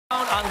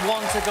And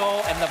one to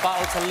go in the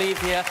battle to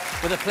leave here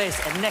with a place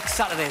in next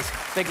Saturday's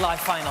Big Live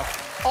final.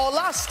 Our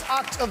last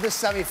act of the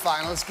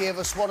semi-finals gave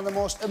us one of the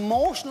most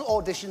emotional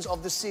auditions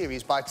of the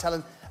series by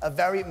telling a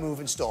very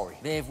moving story.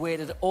 They've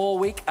waited all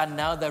week and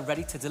now they're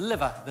ready to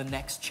deliver the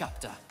next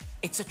chapter.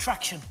 It's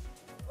Attraction.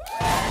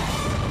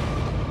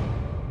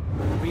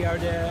 We are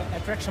the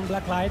Attraction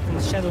Blacklight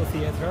and Shadow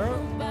Theatre.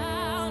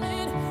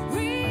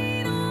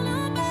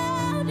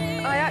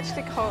 I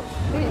actually can't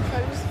believe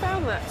I just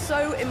found that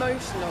so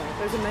emotional.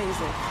 It was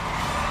amazing.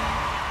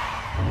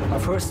 Our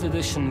first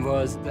audition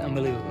was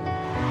unbelievable.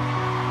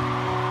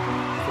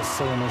 It was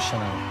so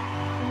emotional.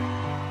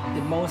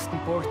 The most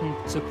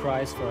important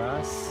surprise for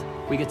us,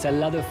 we get a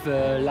lot of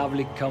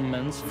lovely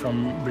comments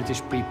from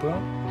British people,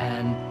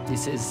 and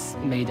this has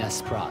made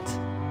us proud.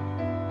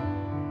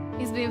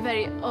 It's been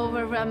very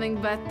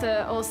overwhelming, but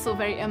also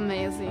very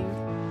amazing.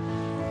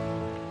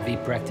 We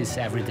practice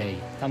every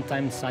day,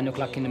 sometimes 9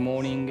 o'clock in the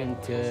morning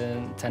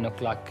until 10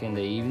 o'clock in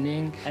the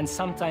evening, and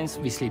sometimes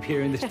we sleep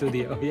here in the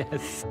studio,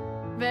 yes.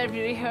 Where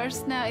we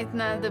rehearse now, it's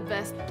not the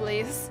best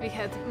place. We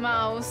had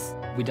mouse.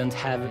 We don't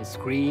have a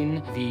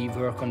screen, we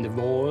work on the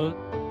wall,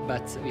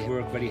 but we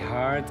work very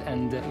hard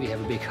and we have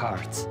a big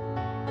heart.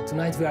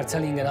 Tonight we are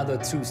telling another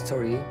true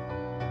story.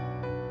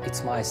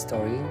 It's my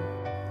story,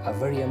 a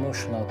very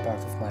emotional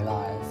part of my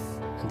life,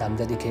 and I'm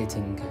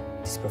dedicating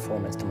this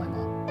performance to my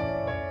mom.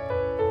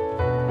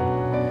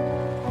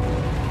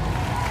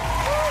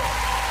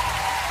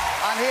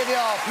 And here they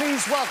are.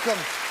 Please welcome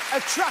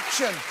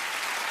Attraction.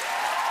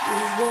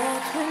 You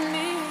walked with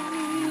me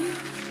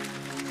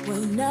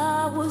when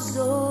I was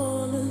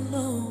all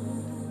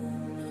alone,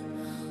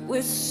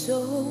 with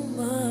so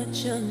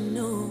much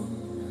unknown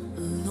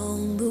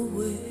along the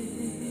way.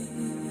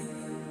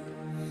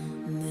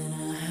 And then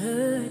I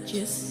heard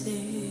you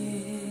say,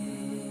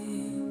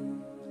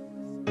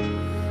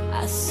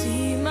 I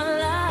see my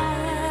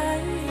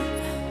life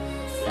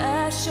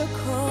flash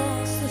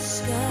across the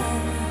sky.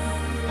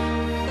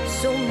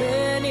 So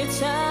many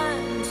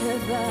times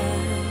have I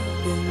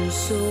been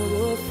so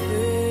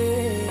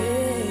afraid.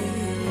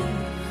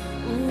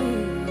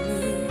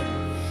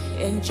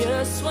 And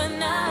just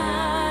when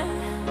I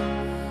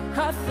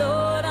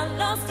thought I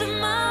lost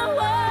my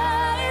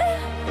way,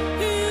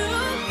 you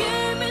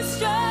gave me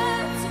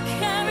strength to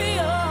carry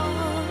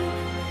on.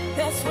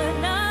 That's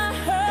when I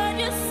heard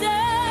you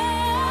say,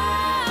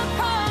 I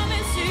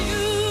promise you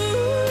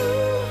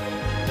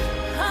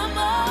I'm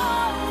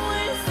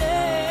always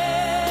there.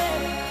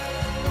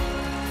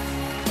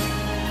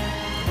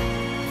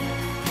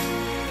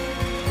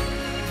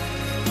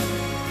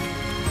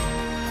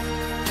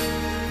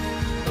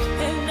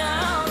 And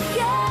I'll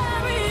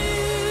carry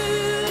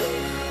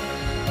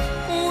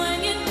you when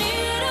you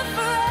need a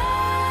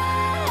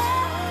friend.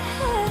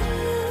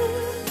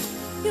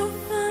 You'll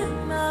find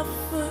my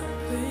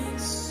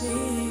footprints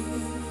sing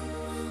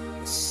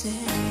the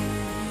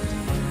same.